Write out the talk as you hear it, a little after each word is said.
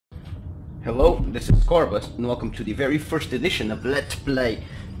Hello, this is Corbus, and welcome to the very first edition of Let's Play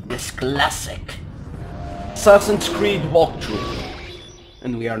this classic Assassin's Creed walkthrough.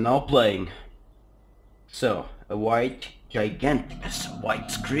 And we are now playing. So, a gigantic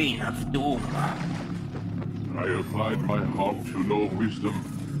white screen of doom. I applied my heart to know wisdom,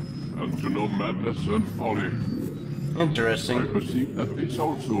 and to know madness and folly. Interesting. I perceived that this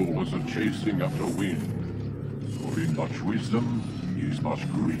also was a chasing after wind. For in much wisdom is much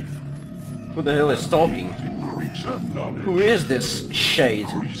grief. Who the hell is talking? Griefs and knowledge. Who is this shade?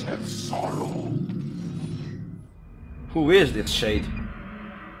 Griefs and sorrow. Who is this shade?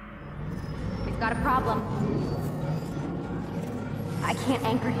 We've got a problem. I can't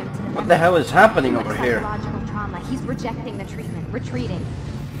anchor him to the What the hell is happening over here? Psychological trauma. He's rejecting the treatment, retreating.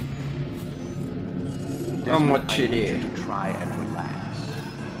 What shitty. To try and relax.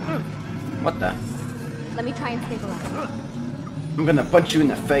 What the? Let me try and stabilize. I'm gonna punch you in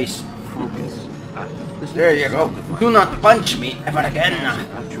the face. Focus. There you go. Do not punch me ever again.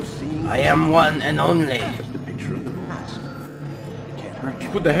 What you're seeing I am one and only. is just a picture of the past. It can't hurt you.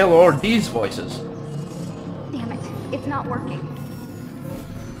 Who the hell are these voices? Damn it, it's not working.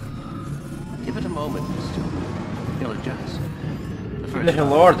 Give it a moment, mister. He'll adjust. Who the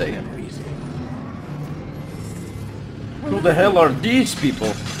hell are they? Who the hell are these people?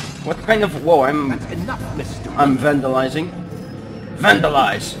 What kind of... Whoa, That's enough, mister. I'm vandalizing.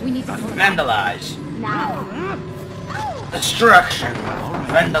 Vandalize! We need to Vandalize! now. Destruction!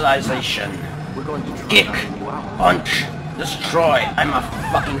 Vandalization! We're going to try Kick! to bring you out. Punch! Destroy! I'm a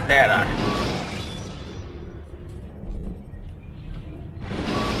fucking terror!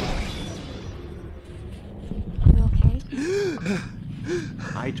 You okay?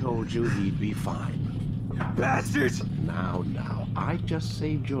 I told you he'd be fine. Bastards! Now, I just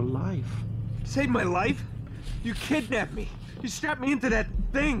saved your life. Saved my life? You kidnapped me. You strapped me into that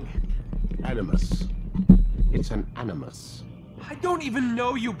thing. Animus. It's an animus. I don't even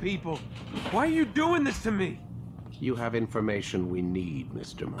know you people. Why are you doing this to me? You have information we need,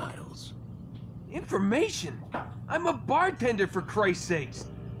 Mr. Miles. Information? I'm a bartender, for Christ's sakes.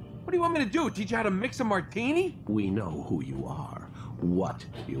 What do you want me to do? Teach you how to mix a martini? We know who you are, what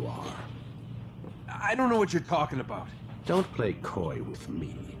you are. I don't know what you're talking about. Don't play coy with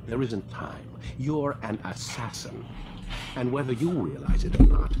me. There isn't time. You're an assassin. And whether you realize it or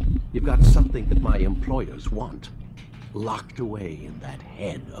not, you've got something that my employers want. Locked away in that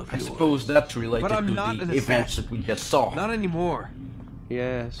head of I yours. suppose that's related But I'm to not the an events assassin. that we just saw. Not anymore.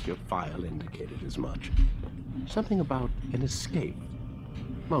 Yes, your file indicated as much. Something about an escape.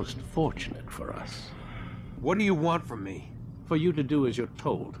 Most fortunate for us. What do you want from me? For you to do as you're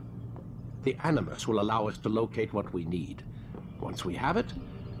told. The Animus will allow us to locate what we need. Once we have it,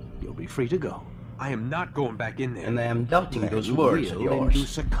 you'll be free to go. I am not going back in there. And I am doubting those Then words of we'll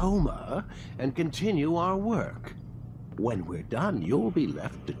induce yours. a coma and continue our work. When we're done, you'll be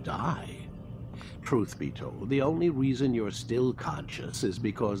left to die. Truth be told, the only reason you're still conscious is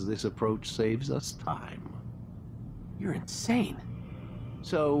because this approach saves us time. You're insane.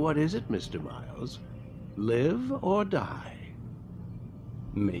 So what is it, Mr. Miles? Live or die?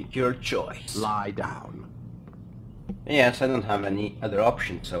 Make your choice. Lie down. Yes, I don't have any other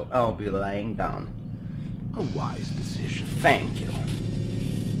option, so I'll be lying down. A wise decision. Thank you.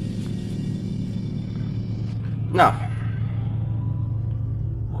 Now,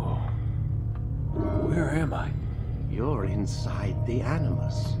 Where am I? You're inside the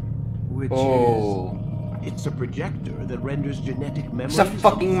Animus. Which oh, It's a projector that renders genetic memories. it's a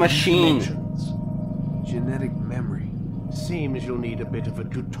fucking of machine. dimensions. is genetic memory. Seems you'll need a bit of a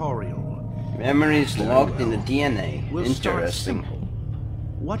tutorial. Memories locked in the DNA. We'll start Interesting. simple.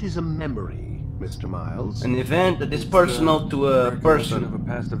 What is a memory, Mr. Miles? An event that is personal to a Recollection person. of a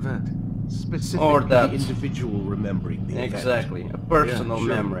past event. Specifically, or that. the individual remembering the event. Exactly, a personal Yeah,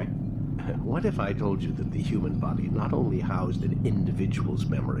 sure. memory. What if I told you that the human body not only housed an individual's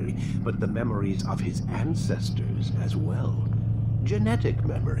memory, but the memories of his ancestors as well? Genetic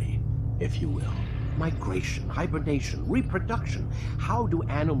memory, if you will. Migration, hibernation, reproduction. How do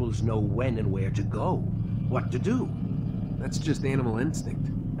animals know when and where to go? What to do? That's just animal instinct.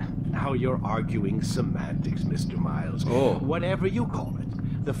 Now you're arguing semantics, Mr. Miles. Oh. Whatever you call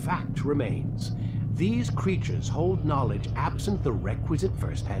it, the fact remains. These creatures hold knowledge absent the requisite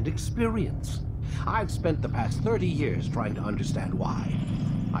first-hand experience. I've spent the past 30 years trying to understand why.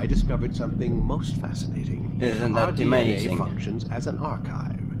 I discovered something most fascinating. Isn't Our that DNA amazing? functions as an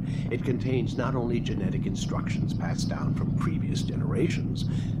archive. It contains not only genetic instructions passed down from previous generations,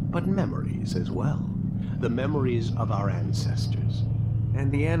 but memories as well. The memories of our ancestors.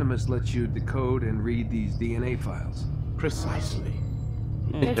 And the Animus lets you decode and read these DNA files. Precisely.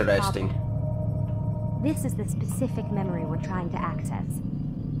 There's a Interesting. problem. This is the specific memory we're trying to access.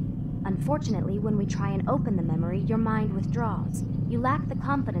 Unfortunately, when we try and open the memory, your mind withdraws. You lack the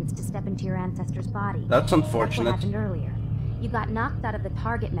confidence to step into your ancestor's body. That's unfortunate. That's what happened earlier. You got knocked out of the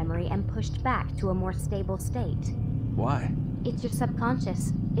target memory and pushed back to a more stable state. Why? It's your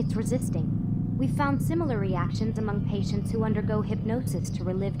subconscious. It's resisting. We've found similar reactions among patients who undergo hypnosis to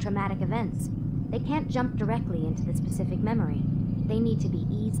relive traumatic events. They can't jump directly into the specific memory. They need to be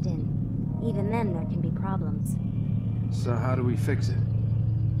eased in. Even then, there can be problems. So how do we fix it?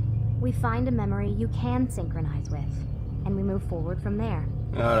 We find a memory you can synchronize with, and we move forward from there.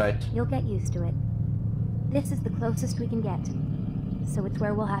 Alright. You'll get used to it. This is the closest we can get, so it's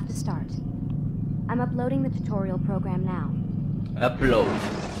where we'll have to start. I'm uploading the tutorial program now. Upload.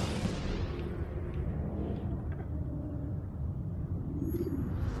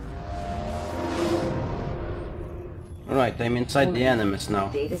 Alright, I'm inside the Animus now.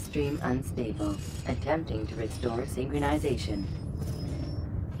 Data stream unstable. Attempting to restore synchronization.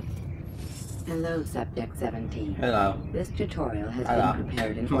 Hello, Subject 17. Hello. This tutorial has Hello. been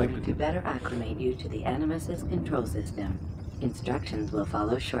prepared in order to better acclimate you to the Animus's control system. Instructions will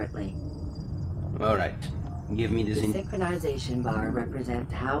follow shortly. Alright. Give me this The in... synchronization bar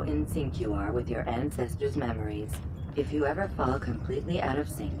represents how in sync you are with your ancestors' memories. If you ever fall completely out of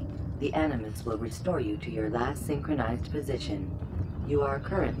sync, the Animus will restore you to your last synchronized position. You are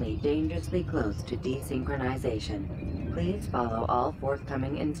currently dangerously close to desynchronization. Please follow all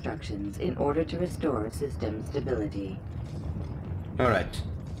forthcoming instructions in order to restore system stability. Alright.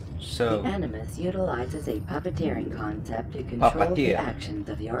 So... The Animus utilizes a puppeteering concept to control the Puppeteer. actions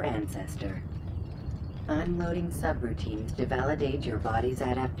of your ancestor. I'm loading subroutines to validate your body's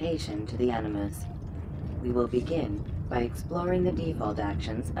adaptation to the Animus. We will begin by exploring the default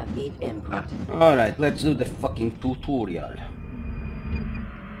actions of each input. Alright, let's do the fucking tutorial.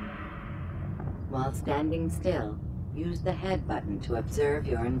 While standing still, use the head button to observe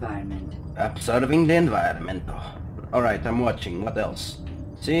your environment. Observing the environment. Alright, I'm watching. What else?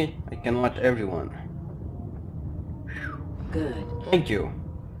 See? I can watch everyone. Good. Thank you.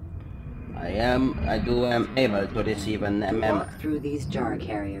 I am able to receive an Walk through these jar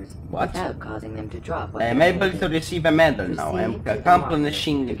carriers without causing them to drop. I am able to receive a medal now. I am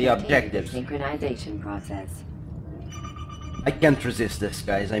accomplishing the objectives. Synchronization process. I can't resist this,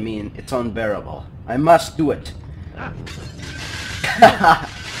 guys. I mean, it's unbearable. I must do it.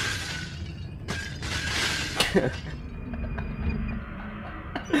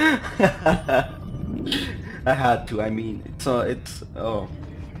 I had to. I mean, oh,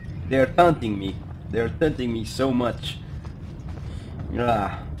 they're taunting me. They're taunting me so much.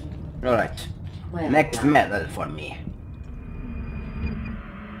 Ah, all right. Well Next done. medal for me.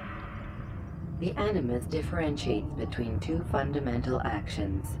 The Animus differentiates between two fundamental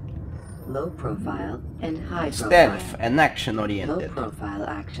actions: low profile and high profile. Stealth and Low action-oriented. profile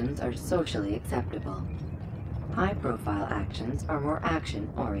actions are socially acceptable. High profile actions are more action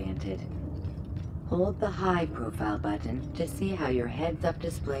oriented. Hold the high profile button to see how your heads up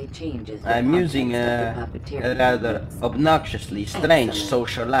display changes. with I'm using context of the a puppeteering rather techniques. obnoxiously strange Excellent.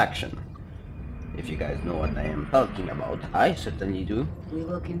 social action. If you guys know what I am talking about, I certainly do. We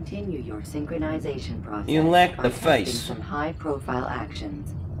will continue your synchronization process. You lack by the testing face. some high profile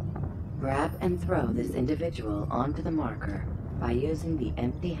actions. Grab and throw this individual onto the marker by using the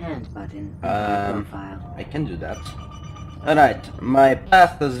empty hand button in high profile. I can do that. Alright, my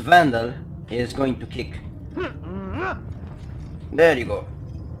path as Vandal is going to kick. There you go.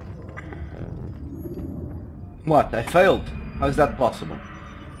 What? I failed? How is that possible?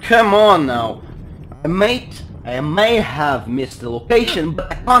 Come on now! I may have missed the location, but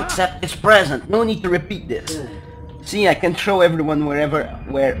the concept is present. No need to repeat this. Good. See, I can throw everyone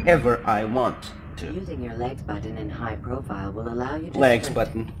wherever I want to. Using your legs button in high profile will allow you to Legs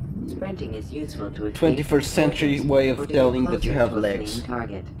sprint. button. Sprinting is useful to escape 21st century way of or to telling get that you closer have to a legs. fleeing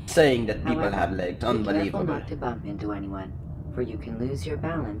target. Saying that people However, have legs. be careful Unbelievable. not to bump into anyone, for you can lose your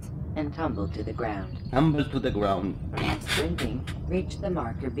balance and tumble to the ground. Tumble to the ground. While sprinting, reach the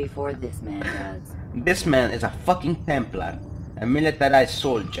marker before this man does. This man is a fucking Templar. A militarized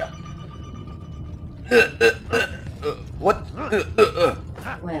soldier. What?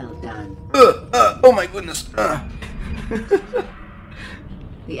 Well done. Oh my goodness.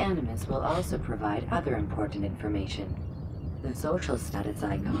 The Animus will also provide other important information. The social status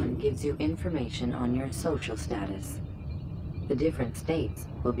icon gives you information on your social status. The different states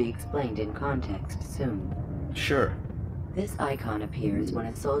will be explained in context soon. Sure. This icon appears when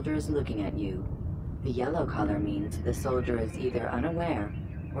a soldier is looking at you. The yellow color means the soldier is either unaware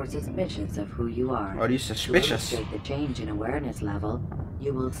or suspicious of who you are. Are you suspicious? To illustrate the change in awareness level,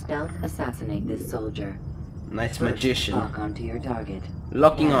 you will stealth assassinate this soldier. Nice First, magician. lock onto your target.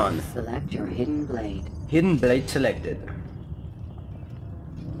 Locking Now, on. Select your hidden blade. Hidden blade selected.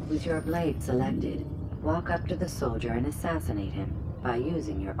 With your blade selected, walk up to the soldier and assassinate him by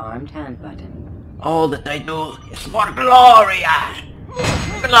using your armed hand button. All that I do is for Gloria!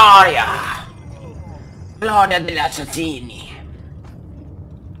 Gloria! Gloria degli assassini!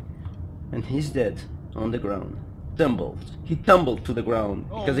 And he's dead, on the ground. He tumbled to the ground,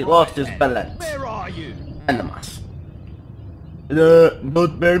 because he lost his balance. Where are you? Animus.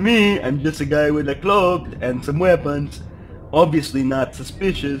 Don't bear me, I'm just a guy with a cloak and some weapons. Obviously not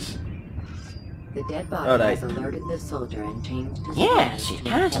suspicious. The dead body Alright. has alerted the soldier and changed his Yes, appearance it to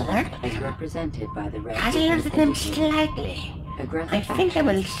has himself alerted as represented by the red. I alerted them slightly. Aggressive I think I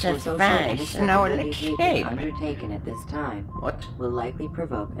will actions or social surprise and I will behavior escape. undertaken at this time What? will likely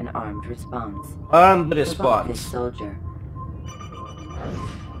provoke an armed response. Armed Provoke this response. soldier.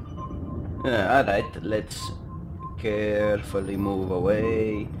 Alright, let's carefully move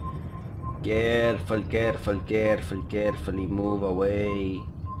away. Carefully move away.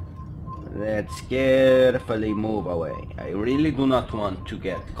 Let's carefully move away. I really do not want to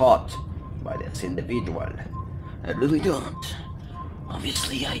get caught by this individual. I really don't.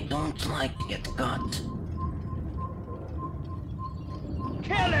 Obviously, I don't like to get caught.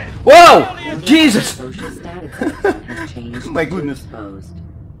 Kill it! Whoa! Jesus! Social status icon has changed My to goodness. exposed.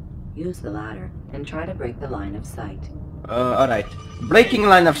 Use the ladder and try to break the line of sight. Alright. Breaking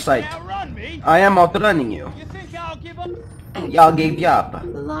line of sight. Outrun me? I am outrunning you. You think I'll give up? Y'all gave up. The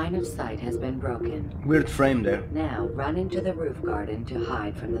line of sight has been broken. Weird frame there. Now run into the roof garden to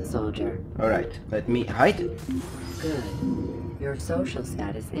hide from the soldier. Alright, let me hide. Good. Your social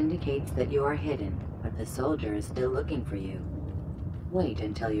status indicates that you are hidden, but the soldier is still looking for you. Wait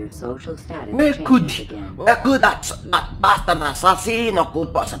until your social status changes again. Where could that bastard assassino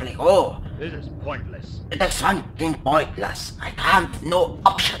could possibly go? This is pointless. It is something pointless. I have no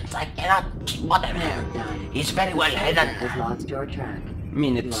options. I cannot bother him. Done. He's very well hidden. Has lost your track. I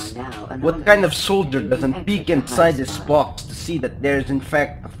mean, You it's... are now anonymous. What kind of soldier doesn't Exit peek the inside hidespot. this box to see that there's in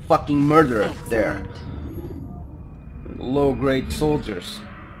fact a fucking murderer there? Excellent. Low-grade soldiers.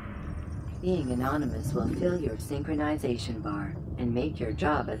 Being anonymous will fill your synchronization bar and make your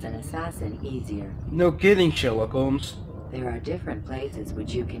job as an assassin easier. No kidding, Sherlock Holmes. There are different places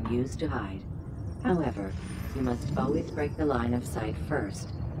which you can use to hide. However, you must always break the line of sight first,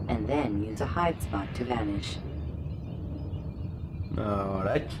 and then use a hide spot to vanish.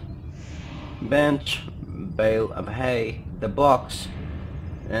 Alright. Bench, bale of hay, the box,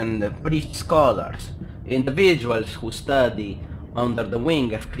 and the priest scholars, individuals who study under the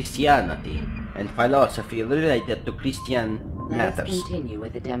wing of Christianity and philosophy related to Christian Let us matters. continue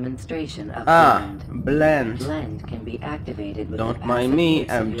with a demonstration of Blend. Blend can be activated with Don't the mind passive me, use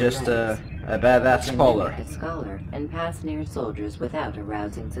of I'm your just legs. a badass You can scholar. mimic a scholar and pass near soldiers without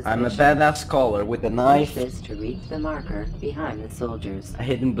arousing suspicion. I'm a badass scholar with a Use knife, this to reach the marker behind the soldiers. a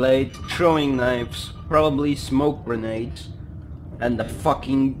hidden blade, throwing knives, probably smoke grenades, and a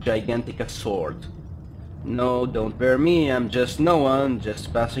fucking gigantic sword. No, don't bear me, I'm just no one,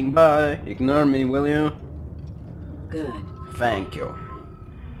 just passing by. Ignore me, will you? Good. Thank you.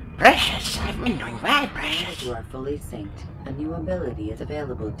 Precious, I've been doing well, Now Precious. that you are fully synced, a new ability is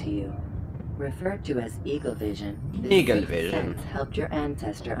available to you. Referred to as Eagle Vision, this Eagle sixth Vision. sense helped your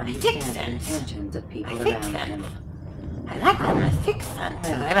ancestor sixth understand the sense. intentions of people My sixth around him. sense. I like that my sixth sense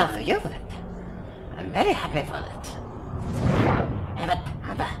is able to use it. I'm very happy for it.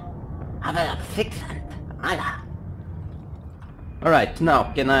 Have a sixth sense. Allah. Alright, now,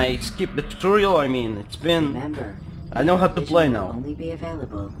 can I skip the tutorial? I mean, it's been... Remember, I know how to Vision play will now. only be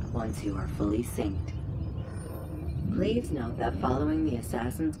available once you are fully synced. Please note that following the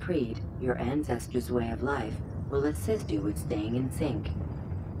Assassin's Creed, your ancestors' way of life will assist you with staying in sync.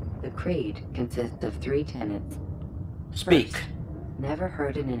 The Creed consists of 3 tenets. Speak. First, never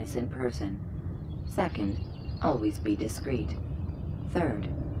hurt an innocent person. Second, always be discreet. Third,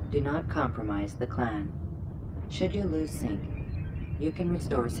 do not compromise the clan. Should you lose sync, you can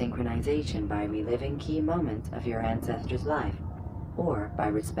restore synchronization by reliving key moments of your ancestor's life, or by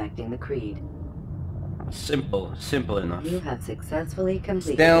respecting the Creed. Simple enough. You have successfully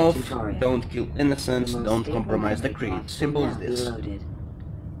completed the Stealth, tutorial. don't kill innocents, The most don't stable compromise the memory creed. box Simple will as now be this. loaded.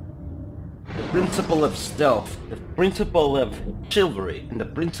 The principle of stealth, the principle of chivalry, and the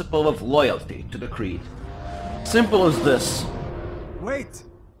principle of loyalty to the creed. Simple as this. Wait!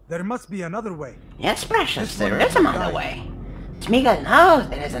 There must be another way. Yes, Precious, This there one is will another guide way. Smeagol knows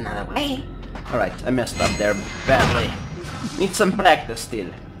there is another way. Alright, I messed up there badly. Need some practice still.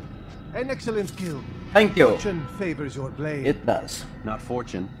 An excellent skill. Thank you. Fortune favors your blade. It does. Not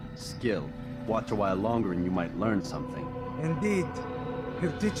fortune, skill. Watch a while longer and you might learn something. Indeed.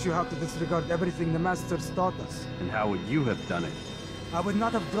 He'll teach you how to disregard everything the Masters taught us. And how would you have done it? I would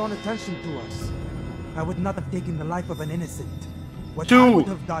not have drawn attention to us. I would not have taken the life of an innocent. What I Two. would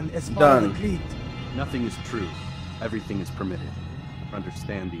have done is follow the Done. creed. Nothing is true. Everything is permitted.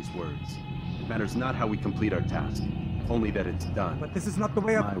 Understand these words. It matters not how we complete our task, only that it's done. But this is not the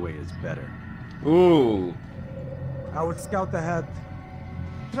way My way is better. Ooh. I would scout ahead.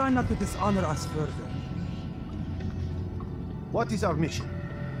 Try not to dishonor us further. What is our mission?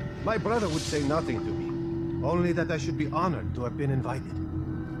 My brother would say nothing to me. Only that I should be honored to have been invited.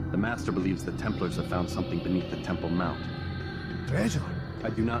 The Master believes the Templars have found something beneath the Temple Mount. Treasure? I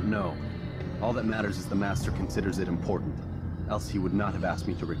do not know. All that matters is the Master considers it important. Else he would not have asked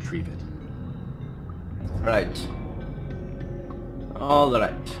me to retrieve it. Right.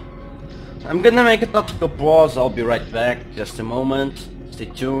 Alright. I'm gonna make a tactical pause. I'll be right back. Just a moment. Stay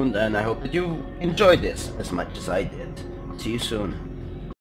tuned and I hope that you enjoyed this as much as I did. See you soon.